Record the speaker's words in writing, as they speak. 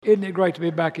Isn't it great to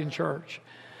be back in church?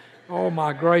 Oh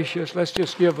my gracious, let's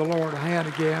just give the Lord a hand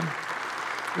again.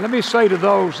 Let me say to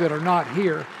those that are not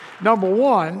here, number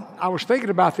one, I was thinking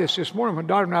about this morning when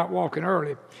Daughter and I were walking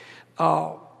early.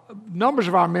 Numbers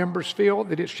of our members feel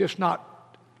that it's just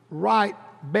not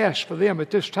best for them at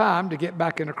this time to get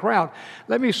back in a crowd.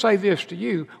 Let me say this to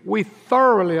you. We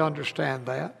thoroughly understand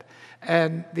that.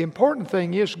 And the important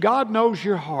thing is God knows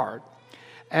your heart.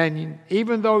 And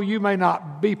even though you may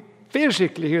not be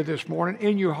physically here this morning,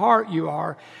 in your heart you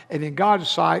are, and in God's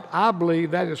sight, I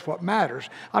believe that is what matters.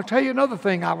 I'll tell you another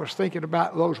thing I was thinking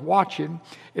about those watching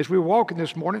as we were walking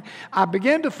this morning. I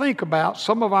began to think about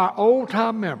some of our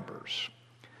old-time members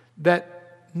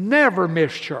that never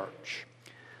miss church,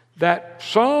 that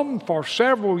some for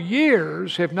several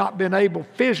years have not been able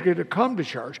physically to come to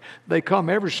church. They come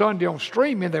every Sunday on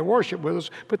streaming, they worship with us,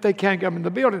 but they can't come in the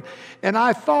building. And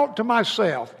I thought to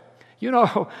myself, you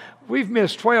know, we've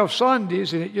missed 12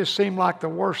 Sundays, and it just seemed like the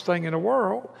worst thing in the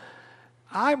world.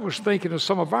 I was thinking of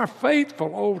some of our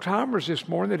faithful old-timers this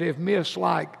morning that have missed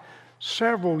like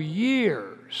several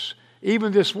years.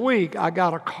 Even this week, I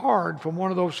got a card from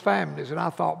one of those families, and I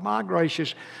thought, my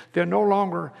gracious, they're no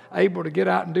longer able to get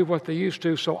out and do what they used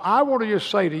to. So I want to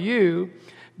just say to you,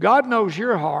 God knows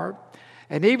your heart,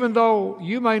 and even though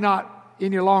you may not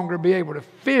any longer be able to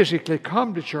physically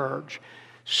come to church,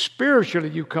 spiritually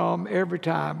you come every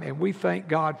time, and we thank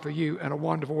God for you in a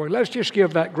wonderful way. Let's just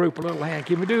give that group a little hand.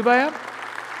 Can we do that?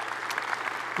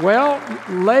 Well,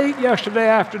 late yesterday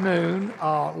afternoon,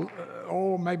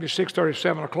 maybe 6:30,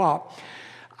 7 o'clock,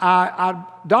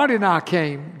 Dottie and I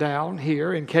came down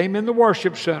here and came in the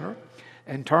worship center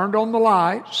and turned on the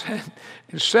lights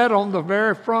and sat on the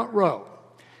very front row.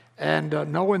 And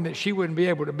knowing that she wouldn't be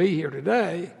able to be here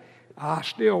today, I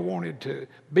still wanted to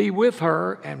be with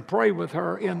her and pray with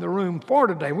her in the room for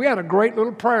today. We had a great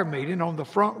little prayer meeting on the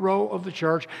front row of the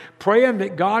church, praying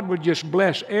that God would just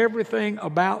bless everything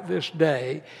about this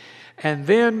day. And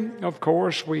then, of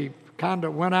course, we kind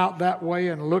of went out that way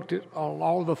and looked at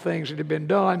all the things that had been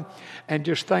done and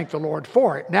just thanked the Lord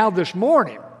for it. Now, this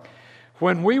morning,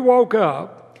 when we woke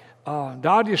up,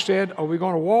 Dottie said, "Are we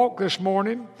going to walk this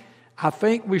morning?" I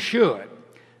think we should.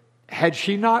 Had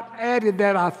she not added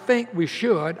that I think we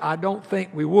should, I don't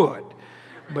think we would.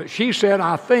 But she said,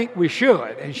 I think we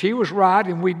should. And she was right,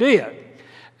 and we did.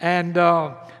 And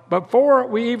before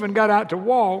we even got out to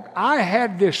walk, I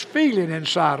had this feeling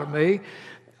inside of me.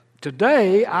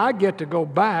 Today, I get to go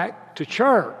back to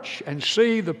church and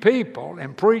see the people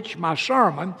and preach my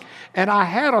sermon. And I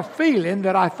had a feeling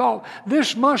that I thought,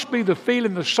 this must be the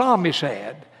feeling the psalmist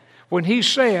had when he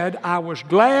said, I was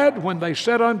glad when they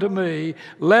said unto me,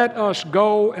 let us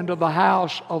go into the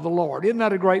house of the Lord. Isn't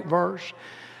that a great verse?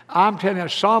 I'm telling you,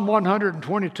 Psalm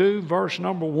 122, verse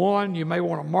number 1. You may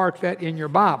want to mark that in your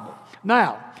Bible.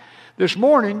 Now, this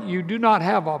morning, you do not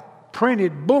have a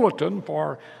printed bulletin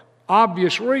for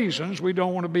obvious reasons. We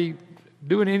don't want to be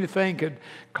doing anything could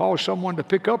cause someone to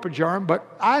pick up a germ. But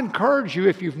I encourage you,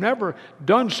 if you've never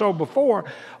done so before,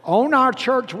 on our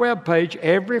church webpage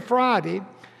every Friday,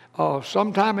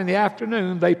 sometime in the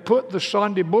afternoon, they put the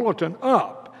Sunday bulletin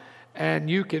up, and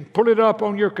you can pull it up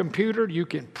on your computer, you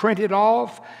can print it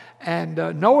off, and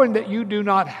knowing that you do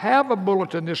not have a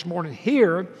bulletin this morning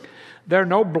here, there are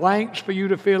no blanks for you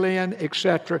to fill in,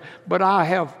 etc., but I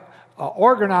have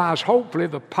organized, hopefully,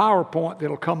 the PowerPoint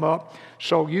that'll come up,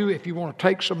 so you, if you want to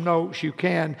take some notes, you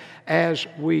can as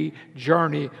we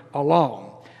journey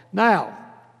along. Now,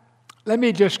 let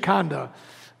me just kind of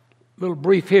little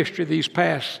brief history of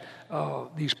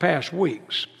these past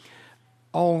weeks.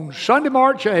 On Sunday,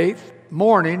 March 8th,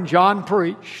 morning, John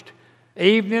preached.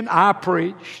 Evening, I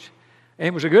preached. And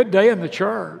it was a good day in the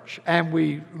church. And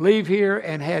we leave here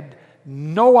and had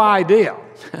no idea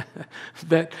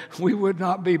that we would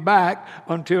not be back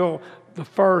until the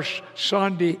first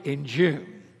Sunday in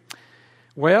June.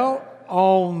 Well,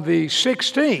 on the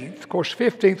 16th, of course,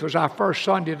 15th was our first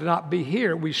Sunday to not be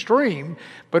here. We streamed.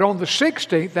 But on the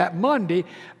 16th, that Monday,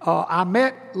 I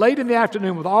met late in the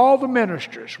afternoon with all the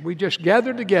ministers. We just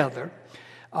gathered together,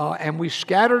 and we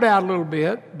scattered out a little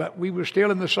bit, but we were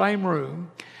still in the same room.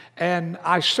 And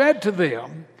I said to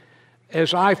them,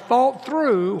 as I thought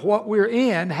through what we're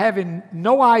in, having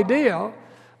no idea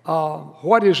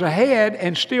what is ahead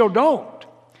and still don't.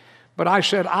 But I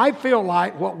said, I feel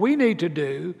like what we need to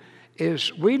do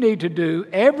is we need to do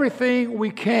everything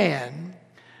we can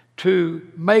to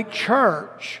make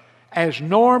church as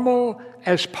normal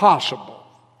as possible.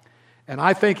 And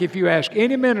I think if you ask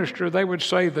any minister, they would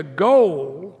say the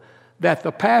goal that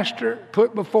the pastor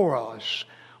put before us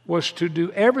was to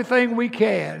do everything we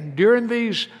can during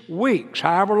these weeks,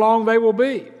 however long they will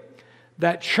be,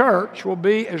 that church will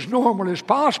be as normal as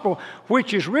possible,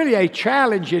 which is really a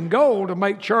challenging goal, to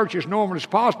make church as normal as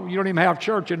possible. You don't even have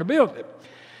church in the building.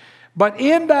 But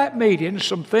in that meeting,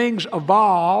 some things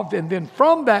evolved, and then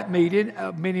from that meeting,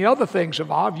 many other things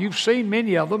evolved. You've seen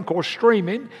many of them. Of course,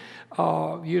 streaming,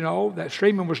 that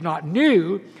streaming was not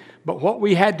new, but what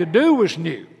we had to do was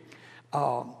new.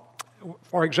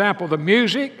 For example, the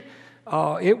music,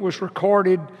 it was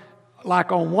recorded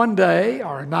like on one day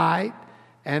or a night,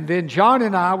 and then John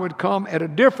and I would come at a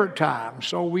different time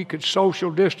so we could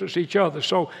social distance each other.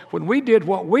 So when we did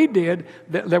what we did,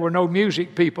 there were no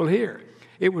music people here.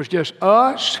 It was just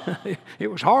us. It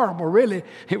was horrible, really.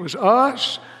 It was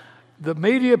us, the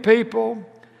media people,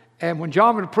 and when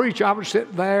John would preach, I would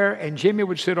sit there, and Jimmy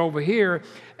would sit over here.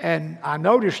 And I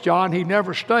noticed, John, he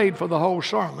never stayed for the whole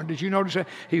sermon. Did you notice that?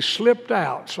 He slipped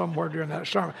out somewhere during that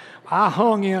sermon. I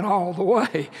hung in all the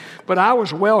way. But I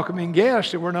was welcoming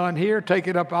guests. There were none here,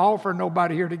 taking up an offer,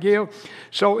 nobody here to give.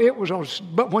 So it was,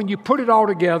 but when you put it all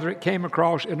together, it came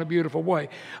across in a beautiful way.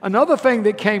 Another thing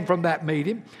that came from that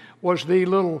meeting was the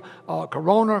little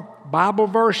Corona Bible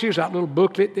verses, that little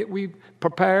booklet that we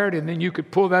prepared, and then you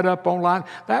could pull that up online.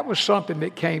 That was something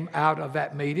that came out of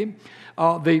that meeting.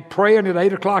 The praying at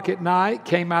 8 o'clock at night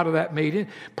came out of that meeting.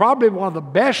 Probably one of the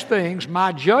best things,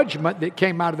 my judgment, that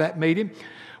came out of that meeting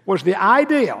was the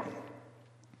idea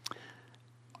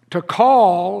to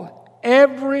call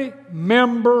every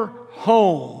member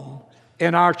home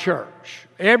in our church,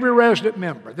 every resident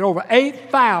member. There are over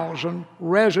 8,000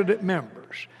 resident members.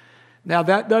 Now,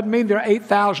 that doesn't mean there are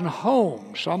 8,000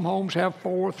 homes. Some homes have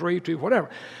 4, 3, 2,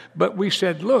 whatever. But we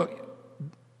said, look,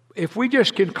 if we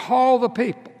just can call the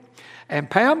people. And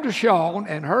Pam DeShawn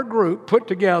and her group put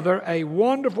together a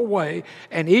wonderful way.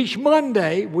 And each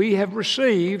Monday, we have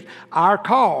received our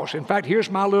calls. In fact, here's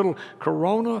my little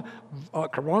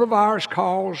coronavirus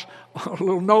calls, a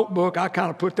little notebook. I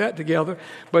kind of put that together.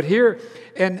 But here,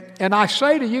 and I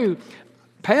say to you,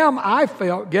 Pam, I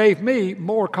felt, gave me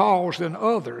more calls than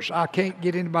others. I can't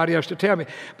get anybody else to tell me.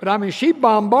 But I mean, she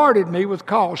bombarded me with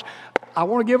calls. I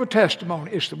want to give a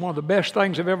testimony. It's one of the best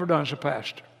things I've ever done as a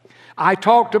pastor. I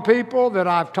talk to people that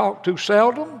I've talked to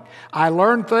seldom. I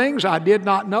learned things I did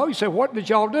not know. You say, what did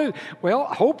y'all do? Well,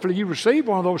 hopefully you received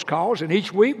one of those calls, and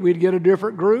each week we'd get a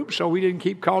different group so we didn't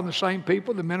keep calling the same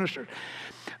people, the ministers.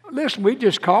 Listen, we'd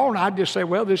just call, and I'd just say,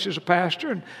 well, this is a pastor,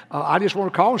 and I just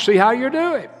want to call and see how you're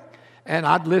doing. And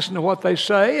I'd listen to what they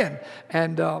say,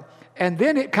 and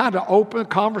then it kind of opened a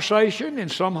conversation in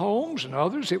some homes and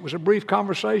others. It was a brief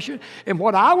conversation. And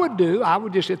what I would do, I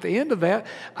would just, at the end of that,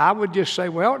 I would just say,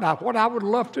 well, now what I would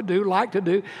love to do,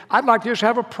 I'd like to just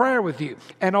have a prayer with you.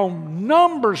 And on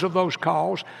numbers of those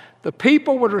calls, the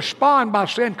people would respond by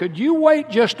saying, could you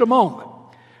wait just a moment?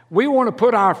 We want to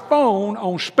put our phone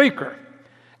on speaker.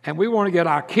 And we want to get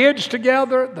our kids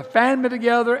together, the family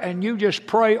together, and you just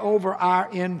pray over our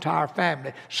entire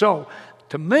family. So,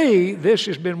 to me, this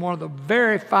has been one of the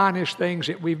very finest things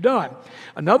that we've done.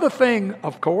 Another thing,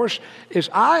 of course, is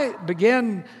I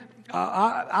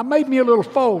made me a little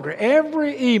folder.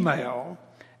 Every email,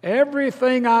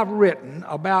 everything I've written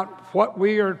about what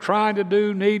we are trying to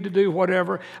do, need to do,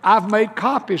 whatever, I've made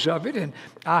copies of it, and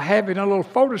I have it in a little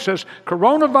folder that says,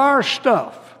 coronavirus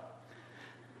stuff.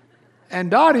 And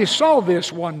Dottie saw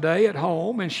this one day at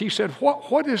home, and she said,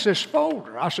 what is this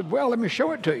folder? I said, well, let me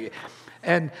show it to you.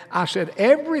 And I said,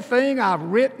 everything I've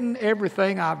written,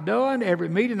 everything I've done, every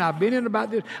meeting I've been in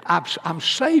about this, I'm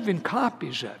saving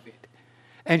copies of it.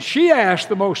 And she asked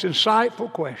the most insightful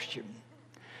question.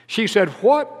 She said,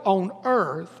 what on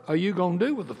earth are you going to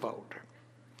do with the folder?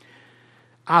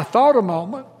 I thought a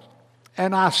moment,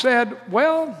 and I said,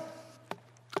 well,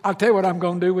 I'll tell you what I'm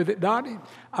going to do with it, Dottie.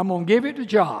 I'm going to give it to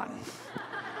John.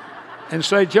 And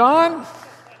say, John,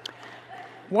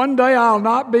 one day I'll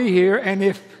not be here, and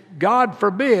if, God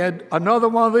forbid, another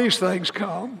one of these things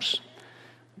comes,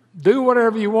 do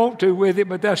whatever you want to with it,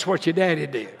 but that's what your daddy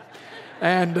did.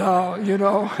 And,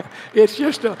 it's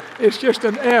just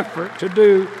an effort to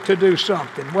do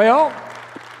something. Well,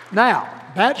 now,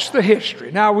 that's the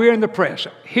history. Now we're in the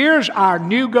present. Here's our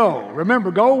new goal.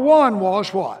 Remember, goal 1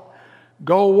 was what?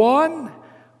 Goal 1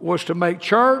 was to make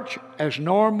church as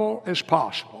normal as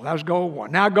possible. That was goal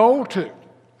 1. Now goal 2.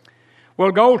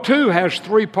 Well, goal 2 has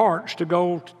 3 parts to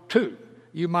goal 2.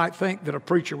 You might think that a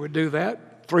preacher would do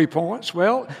that, 3 points.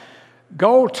 Well,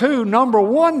 goal 2, number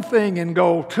 1 thing in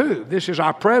goal 2, this is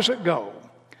our present goal.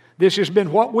 This has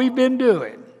been what we've been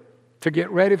doing to get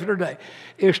ready for today,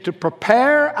 is to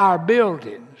prepare our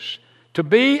buildings to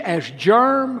be as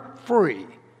germ-free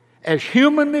as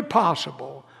humanly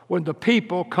possible when the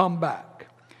people come back.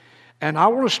 And I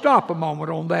want to stop a moment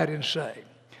on that and say,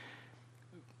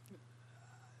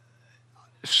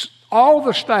 All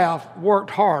the staff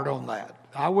worked hard on that.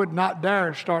 I would not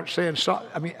dare start saying so.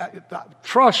 I mean,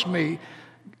 trust me,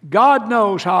 God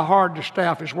knows how hard the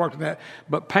staff has worked on that.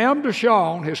 But Pam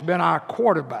DeShawn has been our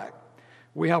quarterback.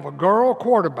 We have a girl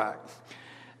quarterback,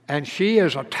 and she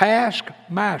is a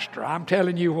taskmaster. I'm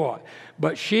telling you what.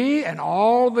 But she and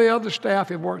all the other staff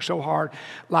have worked so hard.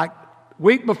 Like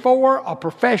week before, a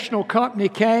professional company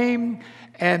came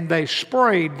and they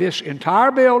sprayed this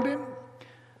entire building,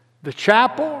 the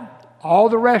chapel, all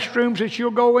the restrooms that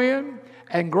you'll go in,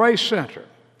 and Grace Center.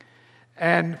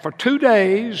 And for 2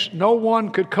 days, no one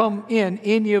could come in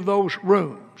any of those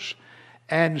rooms.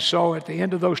 And so at the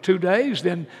end of those 2 days,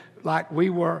 then like we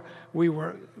were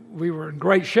in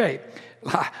great shape.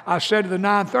 I said to the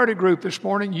 9:30 group this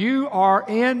morning, you are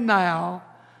in now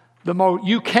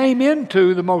you came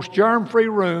into the most germ-free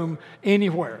room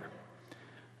anywhere.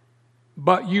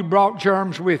 But you brought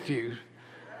germs with you.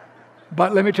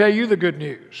 But let me tell you the good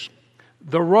news.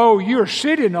 The row you're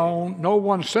sitting on, no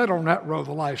one sat on that row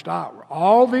the last hour.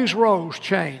 All these rows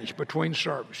changed between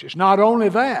services. Not only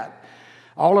that,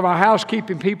 all of our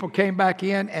housekeeping people came back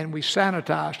in and we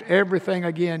sanitized everything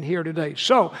again here today.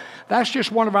 So that's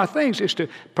just one of our things, is to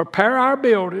prepare our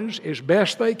buildings as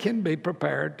best they can be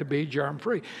prepared to be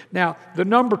germ-free. Now, the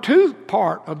number 2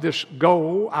 part of this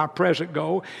goal, our present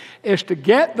goal, is to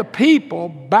get the people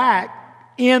back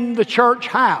in the church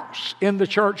house, in the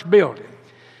church building.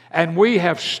 And we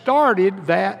have started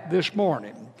that this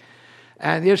morning.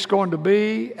 And it's going to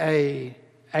be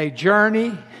a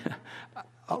journey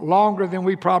longer than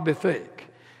we probably think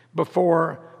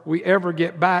before we ever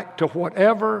get back to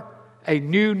whatever a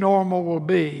new normal will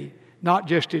be, not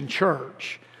just in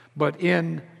church, but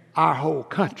in our whole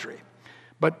country.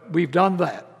 But we've done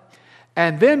that.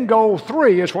 And then goal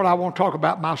 3 is what I want to talk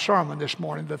about in my sermon this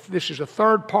morning. This is the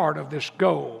third part of this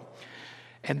goal.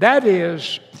 And that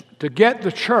is to get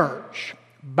the church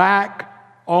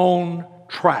back on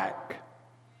track.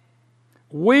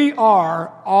 We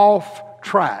are off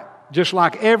track. Just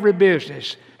like every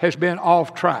business has been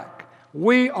off track.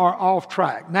 We are off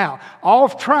track. Now,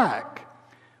 off track,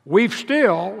 we've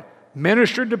still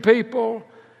ministered to people,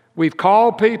 we've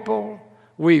called people,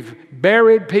 we've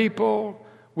buried people,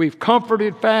 we've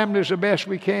comforted families the best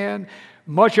we can.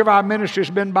 Much of our ministry has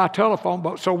been by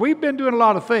telephone, so we've been doing a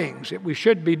lot of things that we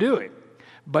should be doing.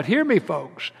 But hear me,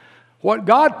 folks, what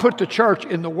God put the church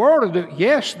in the world to do,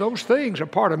 yes, those things are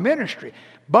part of ministry,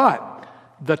 but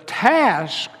the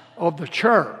task of the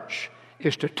church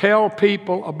is to tell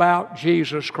people about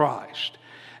Jesus Christ.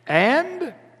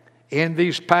 And in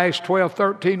these past 12,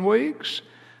 13 weeks,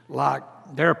 like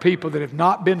there are people that have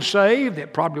not been saved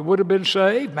that probably would have been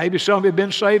saved. Maybe some have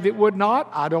been saved that would not.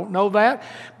 I don't know that.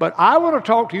 But I want to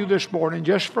talk to you this morning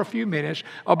just for a few minutes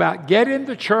about getting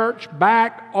the church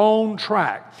back on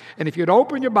track. And if you'd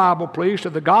open your Bible, please,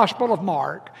 to the Gospel of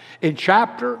Mark in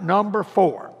chapter number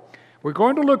 4. We're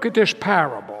going to look at this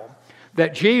parable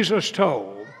that Jesus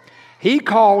told. He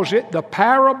calls it the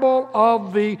parable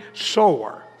of the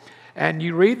sower. And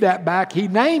you read that back, he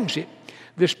names it.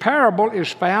 This parable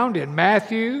is found in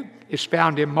Matthew, it's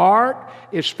found in Mark,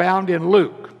 it's found in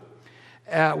Luke.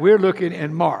 We're looking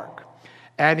in Mark.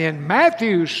 And in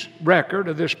Matthew's record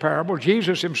of this parable,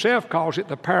 Jesus himself calls it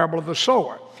the parable of the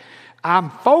sower.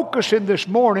 I'm focusing this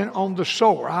morning on the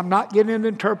sower. I'm not getting into the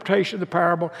interpretation of the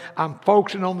parable. I'm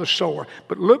focusing on the sower.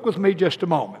 But look with me just a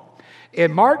moment.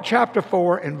 In Mark chapter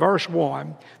 4 and verse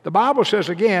 1, the Bible says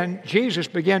again, Jesus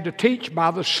began to teach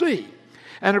by the sea,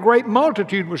 and a great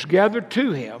multitude was gathered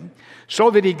to him,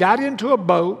 so that he got into a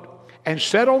boat and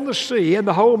sat on the sea, and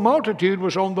the whole multitude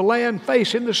was on the land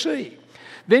facing the sea.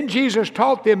 Then Jesus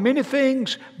taught them many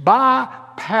things by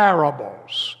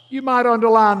parables. You might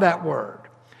underline that word,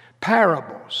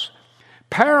 parables.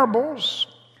 Parables,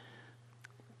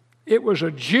 it was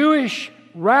a Jewish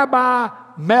rabbi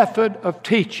method of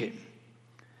teaching.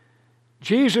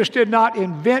 Jesus did not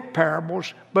invent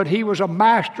parables, but he was a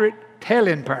master at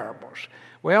telling parables.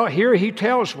 Well, here he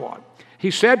tells one.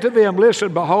 He said to them,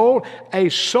 listen, behold, a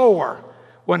sower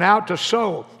went out to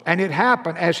sow, and it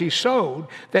happened as he sowed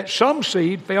that some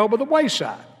seed fell by the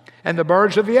wayside, and the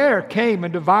birds of the air came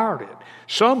and devoured it.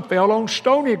 Some fell on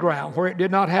stony ground where it did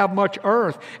not have much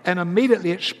earth, and immediately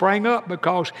it sprang up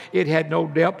because it had no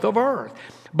depth of earth.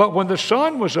 But when the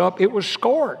sun was up, it was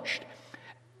scorched.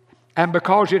 And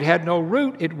because it had no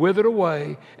root, it withered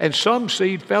away. And some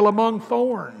seed fell among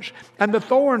thorns, and the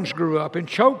thorns grew up and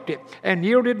choked it and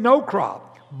yielded no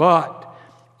crop. But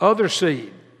other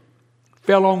seed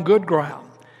fell on good ground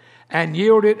and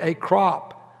yielded a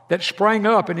crop that sprang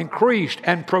up and increased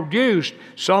and produced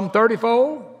some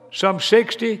 30-fold, some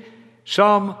 60,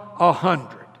 some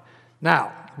 100.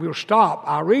 Now, we'll stop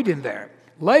our reading there.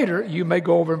 Later, you may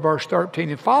go over in verse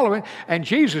 13 and following, and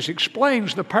Jesus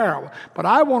explains the parable. But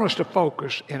I want us to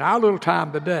focus in our little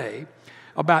time today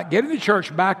about getting the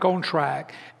church back on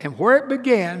track. And where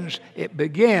it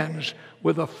begins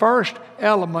with the first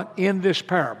element in this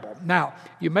parable. Now,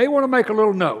 you may want to make a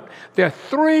little note. There are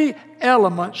 3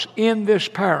 elements in this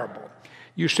parable.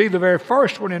 You see the very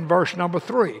first one in verse number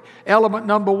 3. Element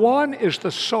number 1 is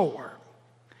the sower.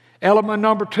 Element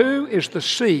number 2 is the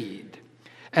seed.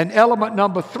 And element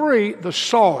number 3, the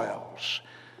soils.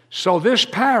 So this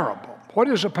parable, what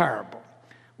is a parable?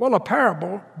 Well, a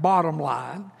parable, bottom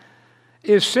line,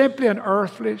 is simply an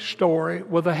earthly story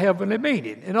with a heavenly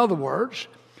meaning. In other words,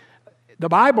 the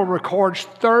Bible records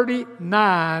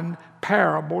 39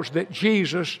 parables that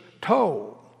Jesus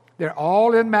told. They're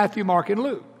all in Matthew, Mark, and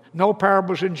Luke. No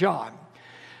parables in John.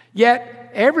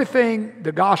 Yet, everything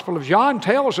the Gospel of John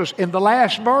tells us in the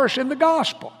last verse in the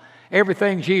Gospel,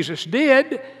 everything Jesus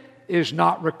did is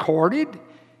not recorded.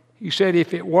 He said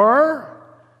if it were,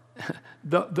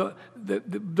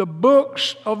 the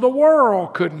books of the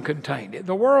world couldn't contain it.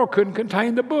 The world couldn't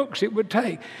contain the books it would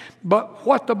take. But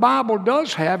what the Bible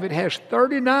does have, it has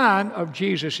 39 of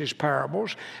Jesus'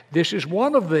 parables. This is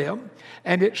one of them,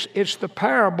 and it's the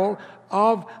parable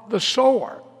of the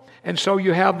sower. And so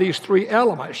you have these 3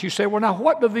 elements. You say, well, now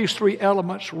what do these 3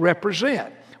 elements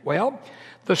represent? Well,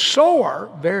 the sower,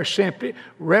 very simply,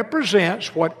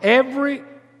 represents what every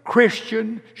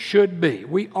Christian should be.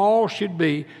 We all should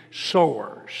be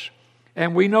sowers.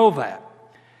 And we know that.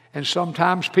 And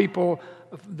sometimes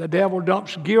the devil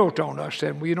dumps guilt on us.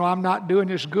 And, I'm not doing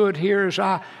as good here as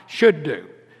I should do.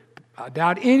 I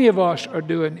doubt any of us are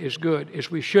doing as good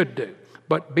as we should do.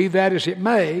 But be that as it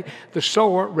may, the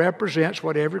sower represents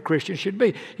what every Christian should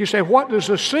be. You say, what does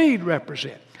the seed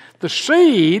represent? The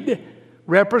seed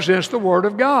represents the Word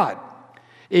of God.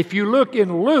 If you look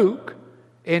in Luke,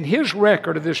 in his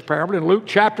record of this parable, in Luke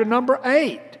chapter number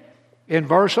 8, in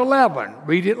verse 11,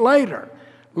 read it later.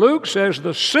 Luke says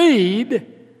the seed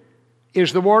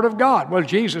is the Word of God. Well,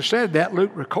 Jesus said that.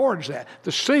 Luke records that.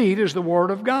 The seed is the Word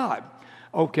of God.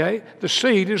 Okay? The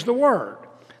seed is the Word.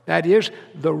 That is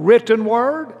the written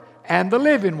Word and the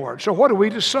living Word. So what are we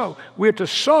to sow? We're to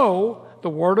sow the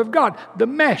Word of God, the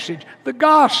message, the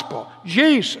gospel,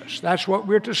 Jesus. That's what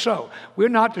we're to sow. We're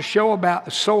not to sow about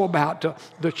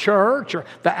the church or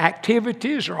the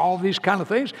activities or all these kind of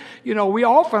things.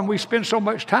 We spend so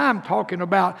much time talking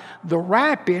about the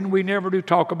wrapping, we never do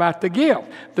talk about the gift.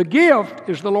 The gift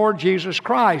is the Lord Jesus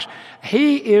Christ.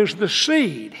 He is the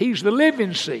seed. He's the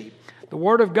living seed. The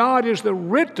Word of God is the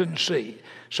written seed.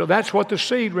 So that's what the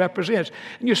seed represents.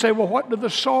 And you say, well, what do the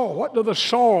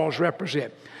soils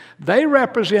represent? They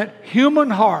represent human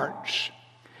hearts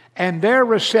and their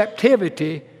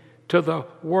receptivity to the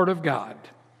Word of God.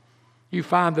 You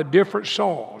find the different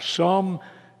soils. Some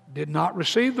did not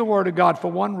receive the Word of God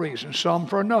for one reason, some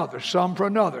for another, some for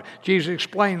another. Jesus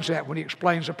explains that when he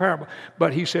explains the parable.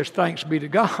 But he says, thanks be to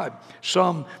God.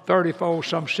 Some 30-fold,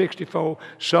 some 60-fold,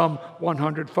 some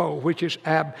 100-fold, which is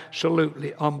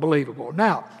absolutely unbelievable.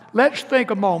 Now, let's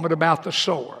think a moment about the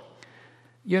sower.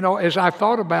 As I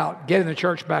thought about getting the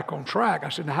church back on track, I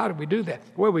said, now how do we do that?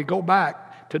 Well, we go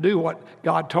back to do what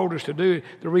God told us to do,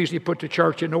 the reason he put the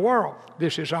church in the world.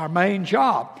 This is our main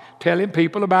job, telling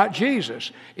people about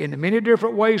Jesus. In the many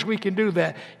different ways we can do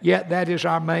that, yet that is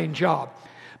our main job.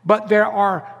 But there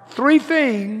are 3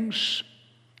 things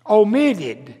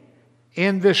omitted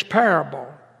in this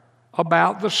parable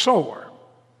about the sower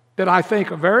that I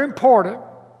think are very important,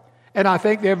 and I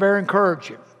think they're very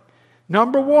encouraging.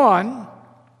 Number 1,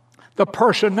 the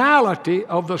personality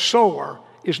of the sower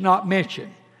is not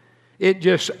mentioned. It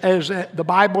just, as the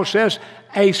Bible says,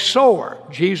 a sower.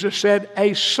 Jesus said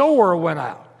a sower went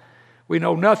out. We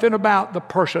know nothing about the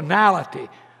personality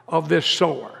of this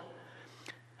sower.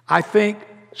 I think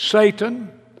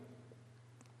Satan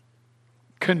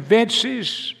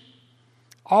convinces,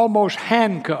 almost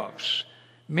handcuffs,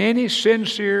 many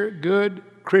sincere, good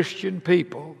Christian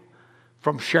people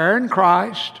from sharing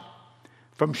Christ,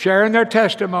 from sharing their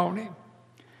testimony,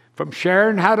 from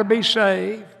sharing how to be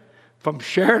saved, from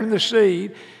sharing the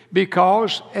seed,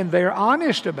 because, and they're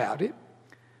honest about it,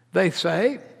 they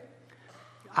say,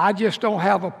 I just don't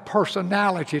have a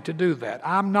personality to do that.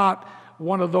 I'm not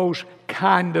one of those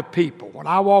kind of people. When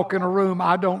I walk in a room,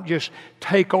 I don't just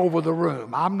take over the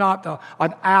room. I'm not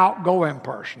an outgoing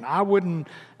person.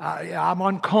 I'm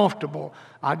uncomfortable.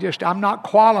 I'm not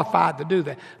qualified to do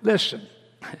that. Listen,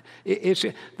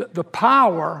 the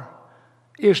power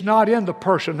is not in the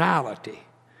personality.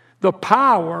 The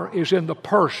power is in the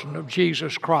person of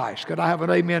Jesus Christ. Could I have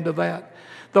an amen to that?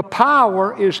 The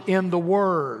power is in the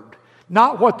Word.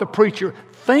 not what the preacher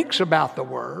thinks about the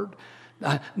Word,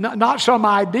 not some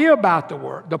idea about the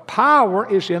Word. The power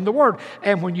is in the Word.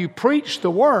 And when you preach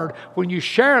the Word, when you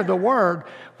share the Word,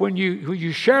 when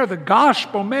you share the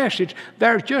gospel message,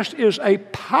 there just is a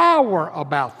power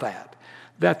about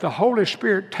that the Holy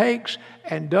Spirit takes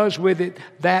and does with it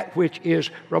that which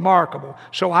is remarkable.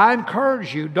 So I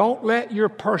encourage you, don't let your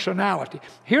personality.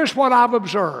 Here's what I've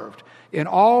observed in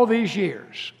all these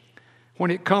years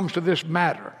when it comes to this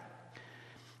matter,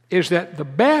 is that the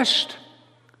best,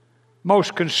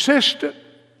 most consistent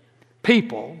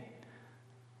people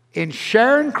in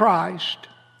sharing Christ,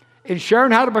 in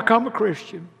sharing how to become a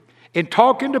Christian, in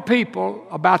talking to people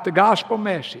about the gospel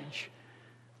message,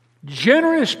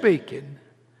 generally speaking,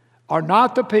 are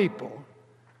not the people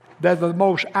that are the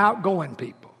most outgoing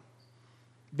people.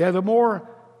 They're the more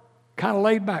kind of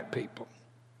laid-back people,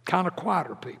 kind of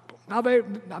quieter people. Now,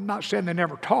 I'm not saying they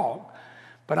never talk,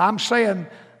 but I'm saying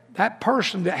that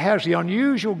person that has the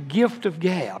unusual gift of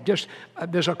gab, just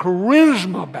there's a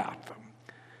charisma about them.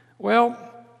 Well,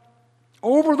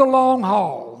 over the long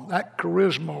haul, that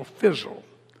charisma will fizzle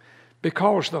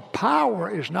because the power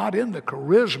is not in the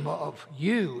charisma of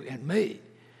you and me.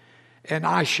 And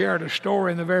I shared a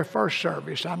story in the very first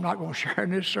service. I'm not going to share in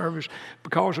this service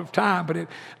because of time, but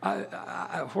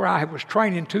where I was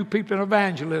training 2 people in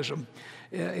evangelism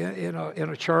in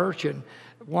a church, and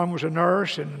one was a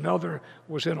nurse and another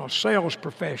was in a sales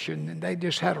profession, and they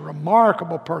just had a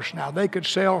remarkable personality. They could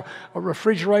sell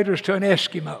refrigerators to an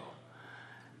Eskimo.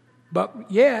 But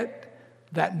yet,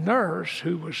 that nurse,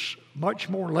 who was much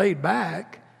more laid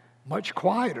back, much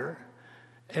quieter,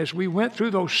 as we went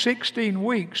through those 16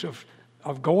 weeks of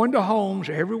going to homes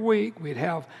every week, we'd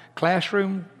have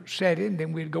classroom setting,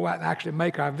 then we'd go out and actually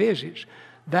make our visits.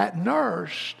 That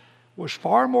nurse was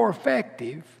far more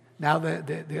effective. Now,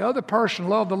 the other person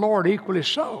loved the Lord equally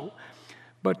so,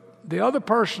 but the other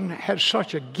person had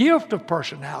such a gift of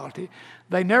personality,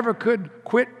 they never could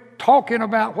quit talking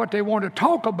about what they wanted to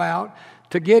talk about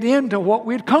to get into what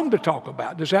we'd come to talk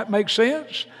about. Does that make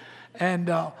sense? And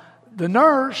the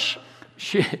nurse,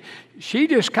 she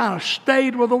just kind of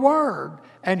stayed with the Word,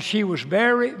 and she was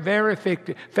very, very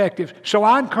effective. So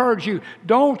I encourage you,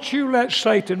 don't you let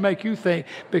Satan make you think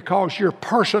because your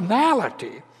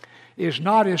personality is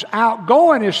not as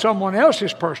outgoing as someone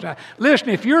else's personality. Listen,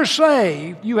 if you're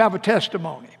saved, you have a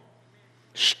testimony.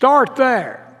 Start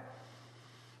there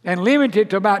and limit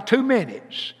it to about 2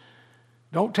 minutes.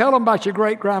 Don't tell them about your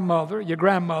great-grandmother, your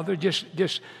grandmother, just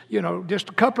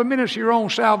a couple of minutes of your own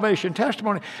salvation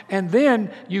testimony, and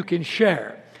then you can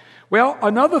share. Well,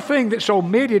 another thing that's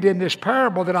omitted in this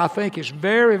parable that I think is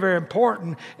very, very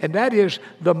important, and that is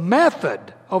the method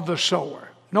of the sower.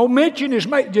 No mention is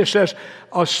made. It just says,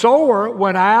 a sower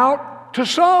went out to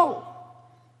sow.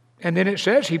 And then it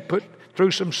says he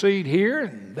threw some seed here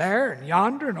and there and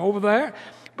yonder and over there,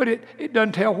 but it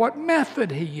doesn't tell what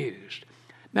method he used.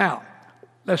 Now,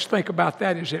 let's think about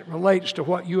that as it relates to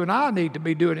what you and I need to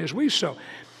be doing as we sow.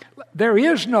 There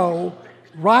is no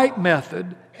right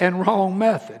method and wrong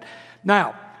method.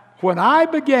 Now, when I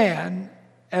began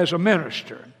as a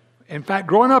minister, in fact,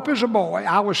 growing up as a boy,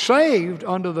 I was saved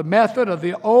under the method of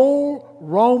the old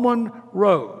Roman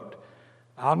road.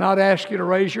 I'll not ask you to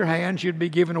raise your hands. You'd be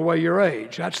giving away your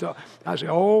age. I say,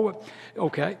 oh,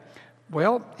 okay.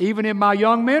 Well, even in my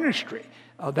young ministry,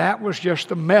 that was just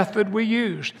the method we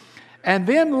used. And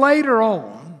then later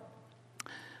on,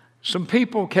 some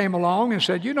people came along and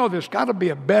said, there's got to be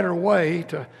a better way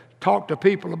to talk to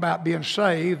people about being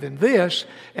saved than this.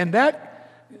 And that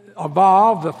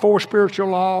evolved the 4 spiritual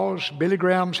laws. Billy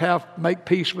Graham's make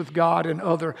peace with God and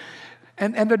other.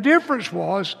 And the difference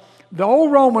was the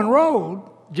old Roman road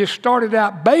just started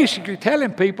out basically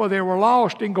telling people they were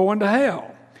lost and going to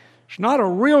hell. It's not a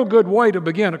real good way to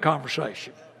begin a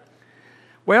conversation.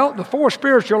 Well, the 4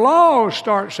 spiritual laws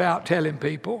starts out telling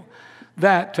people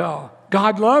that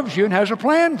God loves you and has a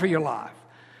plan for your life.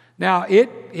 Now,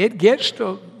 it gets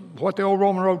to what the old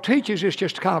Roman road teaches. It's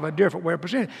just kind of a different way of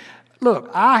presenting it.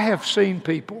 Look, I have seen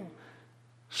people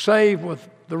saved with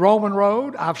the Roman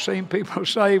road. I've seen people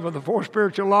saved with the 4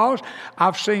 spiritual laws.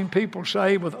 I've seen people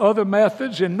saved with other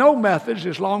methods and no methods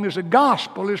as long as the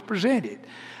gospel is presented.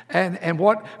 And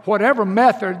whatever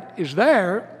method is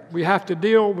there, we have to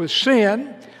deal with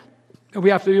sin and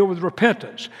we have to deal with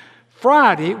repentance.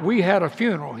 Friday, we had a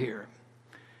funeral here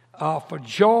for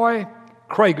Joy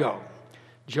Crago.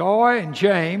 Joy and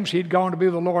James, he'd gone to be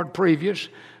with the Lord previous,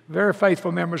 very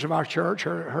faithful members of our church.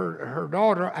 Her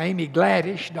daughter, Amy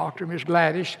Gladish, Dr. Miss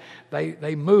Gladish,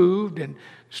 they moved and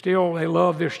still they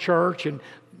love this church. And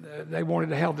they wanted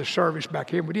to have the service back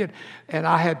here, and we did. And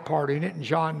I had part in it, and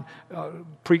John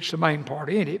preached the main part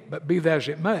in it, but be that as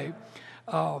it may,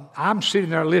 I'm sitting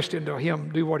there listening to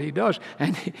him do what he does,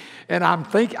 and I'm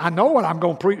thinking, I know what I'm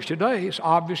going to preach today. It's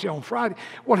obviously on Friday.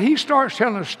 Well, he starts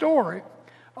telling a story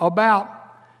about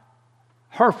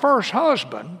her first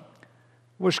husband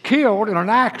was killed in an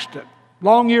accident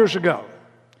long years ago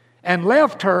and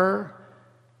left her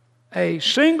a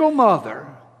single mother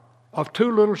of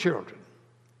 2 little children,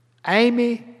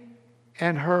 Amy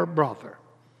and her brother.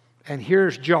 And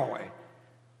here's Joy.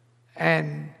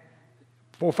 And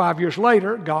 4 or 5 years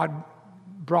later, God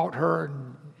brought her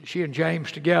and she and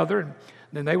James together, and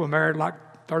then they were married like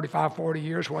 35, 40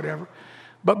 years, whatever.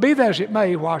 But be that as it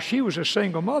may, while she was a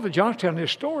single mother, John's telling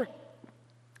this story.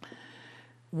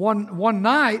 One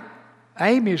night,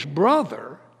 Amy's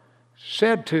brother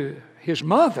said to his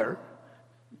mother,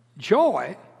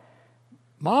 Joy,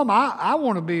 Mom, I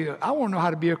want to know how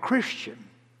to be a Christian.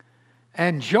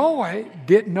 And Joy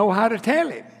didn't know how to tell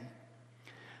him.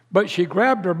 But she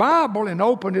grabbed her Bible and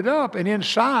opened it up, and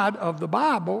inside of the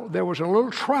Bible there was a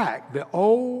little tract, the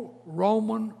old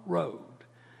Roman road.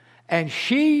 And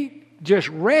she just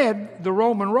read the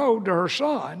Roman road to her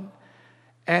son,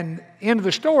 and into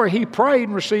the story he prayed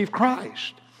and received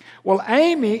Christ. Well,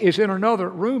 Amy is in another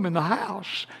room in the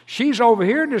house. She's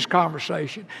overhearing this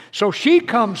conversation. So she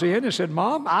comes in and said,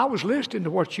 Mom, I was listening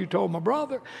to what you told my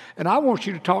brother, and I want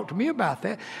you to talk to me about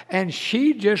that. And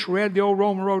she just read the old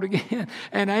Roman road again,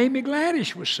 and Amy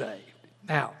Gladish was saved.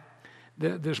 Now,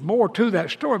 there's more to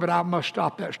that story, but I must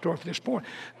stop that story for this point.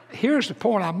 Here's the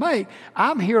point I make.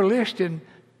 I'm here listening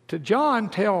to John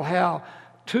tell how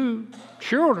 2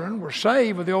 children were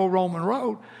saved with the old Roman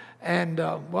road. And,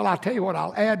 well, I'll tell you what,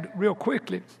 I'll add real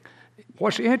quickly.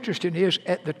 What's interesting is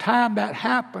at the time that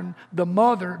happened, the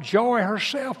mother, Joy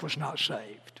herself, was not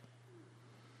saved.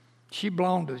 She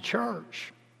belonged to the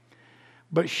church.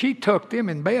 But she took them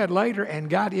in bed later and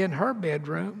got in her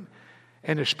bedroom,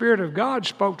 and the Spirit of God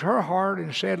spoke to her heart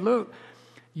and said, look,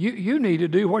 you need to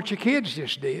do what your kids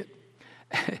just did.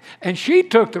 And she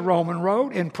took the Roman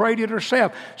road and prayed it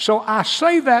herself. So I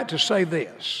say that to say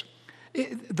this.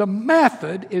 The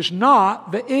method is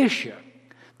not the issue.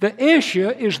 The issue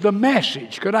is the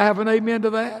message. Could I have an amen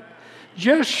to that?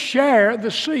 Just share the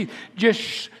seed.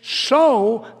 Just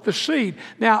sow the seed.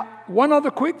 Now, one other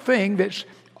quick thing that's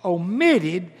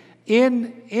omitted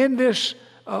in this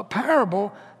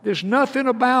parable, there's nothing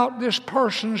about this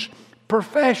person's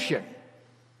profession.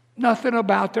 Nothing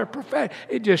about their profession.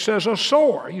 It just says a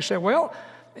sower. You say, well,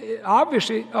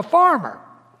 obviously a farmer.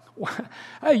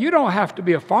 Hey, you don't have to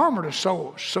be a farmer to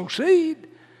sow seed.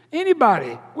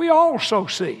 Anybody, we all sow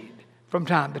seed from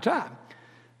time to time.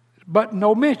 But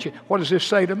no mention. What does this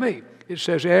say to me? It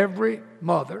says every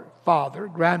mother, father,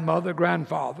 grandmother,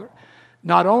 grandfather,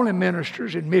 not only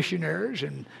ministers and missionaries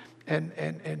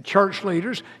and church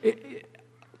leaders,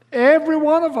 every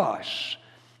one of us,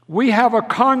 we have a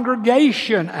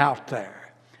congregation out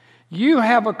there. You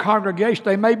have a congregation.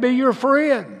 They may be your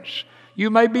friends. You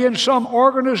may be in some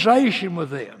organization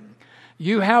with them.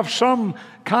 You have some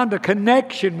kind of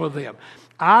connection with them.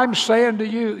 I'm saying to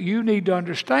you, you need to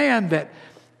understand that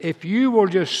if you will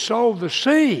just sow the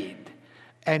seed,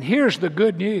 and here's the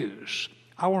good news.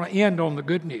 I want to end on the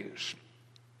good news.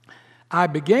 I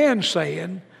began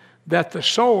saying that the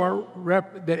sower,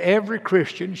 that every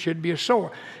Christian should be a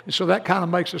sower. And so that kind of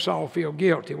makes us all feel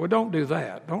guilty. Well, don't do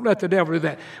that. Don't let the devil do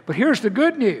that. But here's the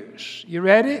good news. You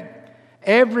ready?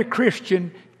 Every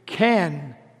Christian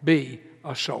can be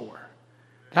a sower.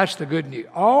 That's the good news.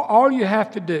 All you have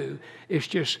to do is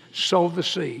just sow the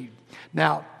seed.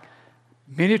 Now,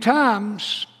 many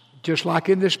times, just like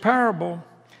in this parable,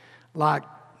 like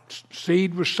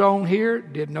seed was sown here,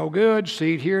 did no good.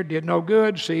 Seed here did no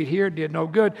good. Seed here did no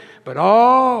good. But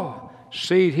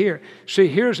seed here. See,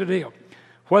 here's the deal.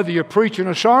 Whether you're preaching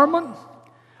a sermon,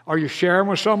 or you're sharing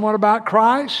with someone about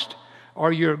Christ,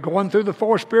 or you're going through the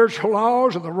 4 spiritual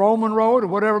laws or the Roman road or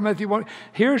whatever method you want,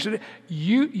 here's the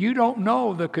you don't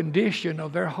know the condition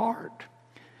of their heart.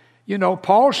 You know,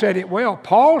 Paul said it well.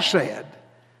 Paul said,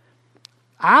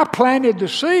 I planted the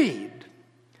seed.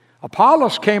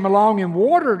 Apollos came along and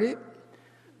watered it,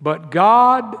 but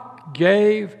God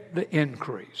gave the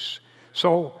increase.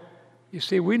 So, you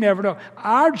see, we never know.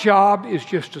 Our job is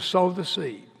just to sow the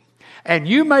seed. And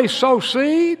you may sow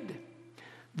seed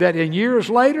that in years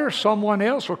later, someone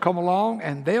else will come along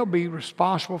and they'll be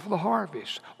responsible for the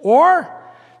harvest. Or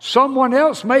someone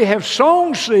else may have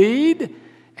sown seed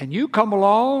and you come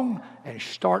along and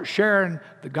start sharing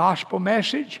the gospel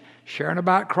message, sharing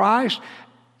about Christ,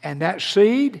 and that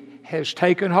seed has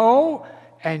taken hold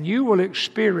and you will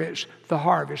experience the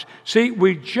harvest. See,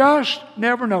 we just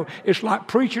never know. It's like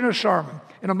preaching a sermon.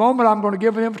 In a moment, I'm going to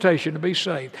give an invitation to be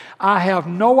saved. I have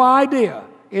no idea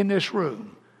in this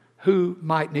room who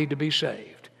might need to be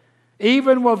saved.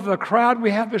 Even with the crowd we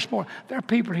have this morning, there are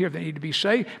people here that need to be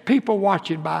saved. People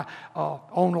watching by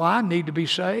online need to be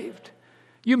saved.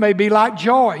 You may be like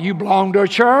Joy. You belong to a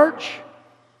church.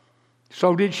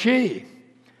 So did she.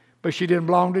 But she didn't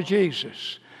belong to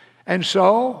Jesus. And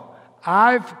so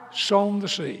I've sown the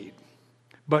seed.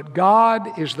 But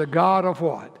God is the God of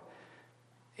what?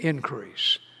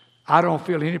 Increase. I don't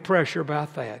feel any pressure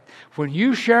about that. When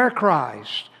you share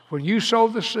Christ, when you sow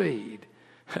the seed,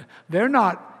 they're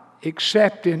not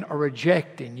accepting or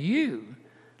rejecting you.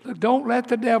 Look, don't let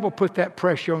the devil put that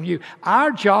pressure on you.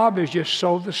 Our job is just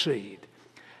sow the seed.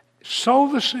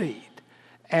 Sow the seed.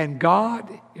 And God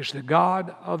is the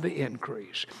God of the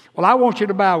increase. Well, I want you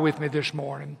to bow with me this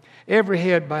morning. Every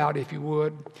head bowed, if you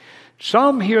would.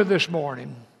 Some here this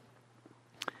morning,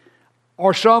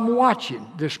 or some watching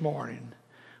this morning,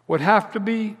 would have to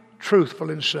be truthful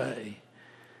and say,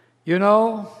 you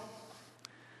know,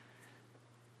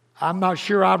 I'm not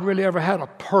sure I've really ever had a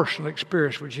personal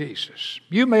experience with Jesus.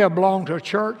 You may have belonged to a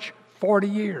church 40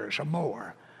 years or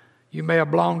more. You may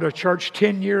have belonged to a church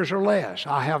 10 years or less.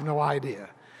 I have no idea.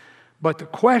 But the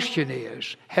question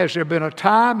is, has there been a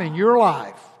time in your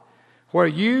life where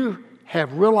you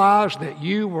have realized that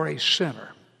you were a sinner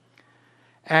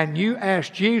and you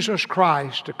asked Jesus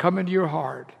Christ to come into your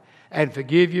heart and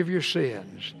forgive you of your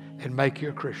sins and make you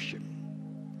a Christian?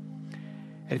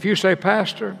 And if you say,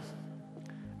 Pastor,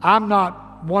 I'm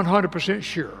not 100%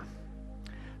 sure,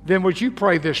 then would you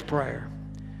pray this prayer?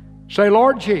 Say,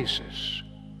 Lord Jesus,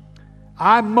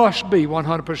 I must be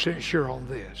 100% sure on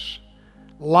this.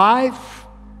 Life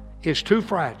is too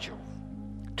fragile,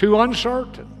 too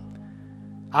uncertain.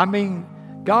 I mean,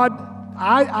 God,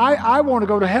 I want to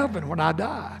go to heaven when I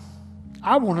die.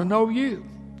 I want to know you.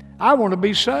 I want to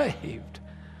be saved.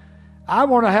 I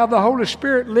want to have the Holy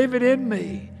Spirit living in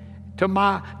me to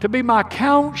be my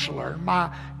counselor,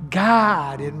 my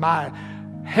guide, and my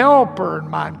helper, and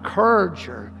my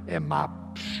encourager, and my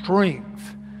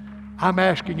strength. I'm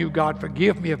asking you, God,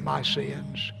 forgive me of my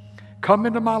sins. Come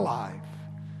into my life.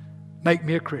 Make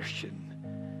me a Christian.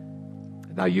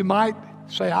 Now you might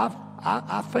say,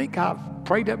 I think I've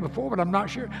prayed that before, but I'm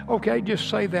not sure. Okay, just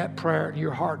say that prayer in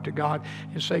your heart to God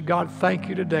and say, God, thank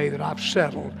you today that I've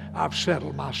settled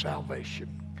my salvation.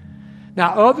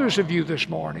 Now others of you this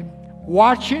morning,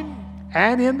 watching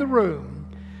and in the room,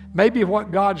 maybe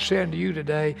what God's saying to you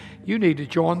today, you need to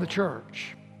join the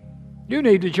church. You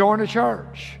need to join the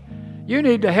church. You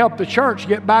need to help the church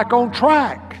get back on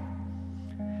track.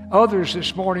 Others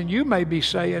this morning, you may be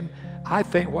saying, I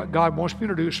think what God wants me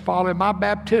to do is follow in my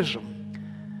baptism.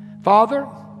 Father,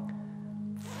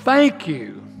 thank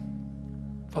you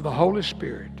for the Holy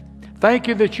Spirit. Thank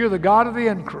you that you're the God of the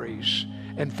increase.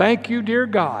 And thank you, dear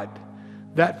God,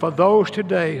 that for those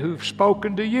today who've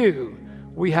spoken to you,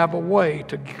 we have a way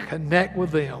to connect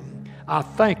with them. I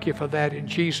thank you for that in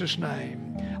Jesus'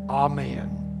 name.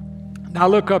 Amen. Now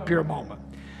look up here a moment.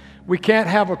 We can't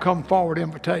have a come forward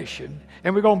invitation.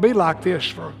 And we're going to be like this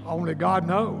for only God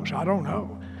knows. I don't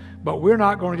know. But we're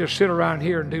not going to just sit around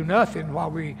here and do nothing while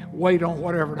we wait on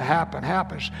whatever to happen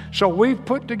happens. So we've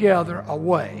put together a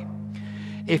way.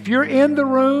 If you're in the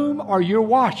room or you're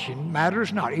watching,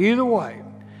 matters not. Either way.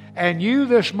 And you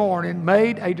this morning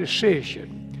made a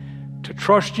decision to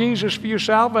trust Jesus for your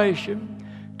salvation,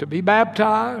 to be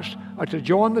baptized, or to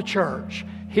join the church.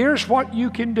 Here's what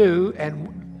you can do.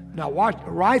 And now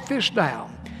write this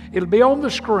down. It'll be on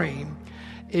the screen.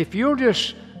 If you'll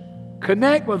just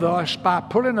connect with us by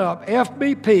putting up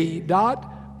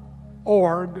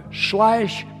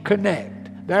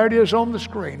fbp.org/connect. There it is on the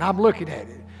screen. I'm looking at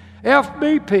it.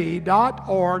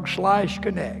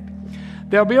 fbp.org/connect.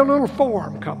 There'll be a little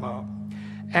form come up.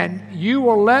 And you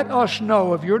will let us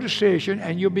know of your decision,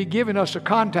 and you'll be giving us a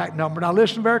contact number. Now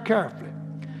listen very carefully.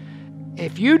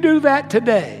 If you do that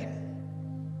today,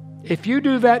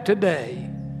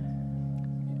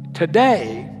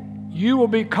 you will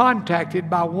be contacted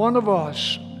by one of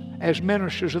us as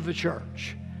ministers of the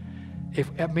church.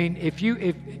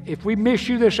 If we miss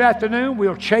you this afternoon,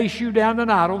 we'll chase you down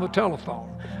tonight on the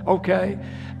telephone, okay?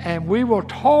 And we will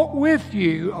talk with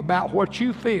you about what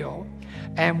you feel.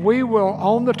 And we will,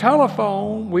 on the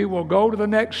telephone, we will go to the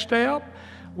next step.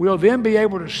 We'll then be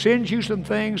able to send you some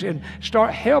things and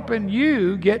start helping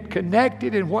you get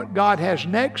connected in what God has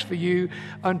next for you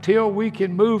until we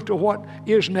can move to what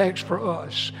is next for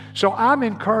us. So I'm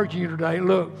encouraging you today,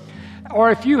 look,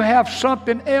 or if you have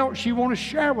something else you want to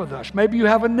share with us, maybe you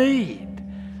have a need,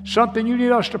 something you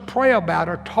need us to pray about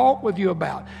or talk with you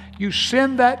about, you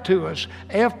send that to us,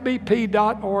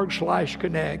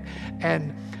 fbp.org/connect.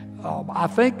 And I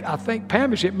think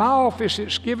Pam, is it my office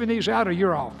that's giving these out, or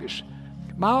your office?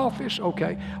 My office?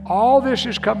 Okay. All this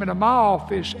is coming to my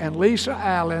office, and Lisa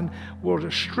Allen will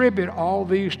distribute all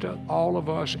these to all of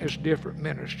us as different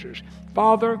ministers.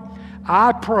 Father,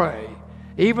 I pray,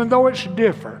 even though it's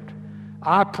different,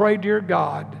 I pray, dear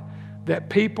God, that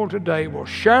people today will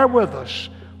share with us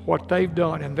what they've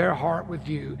done in their heart with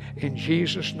you. In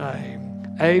Jesus' name,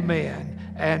 amen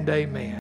and amen.